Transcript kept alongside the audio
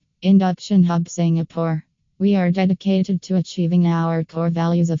Induction Hob Singapore. We are dedicated to achieving our core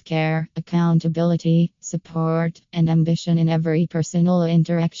values of care, accountability, support, and ambition in every personal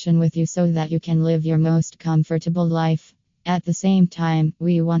interaction with you so that you can live your most comfortable life. At the same time,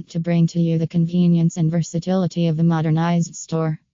 we want to bring to you the convenience and versatility of a modernized store.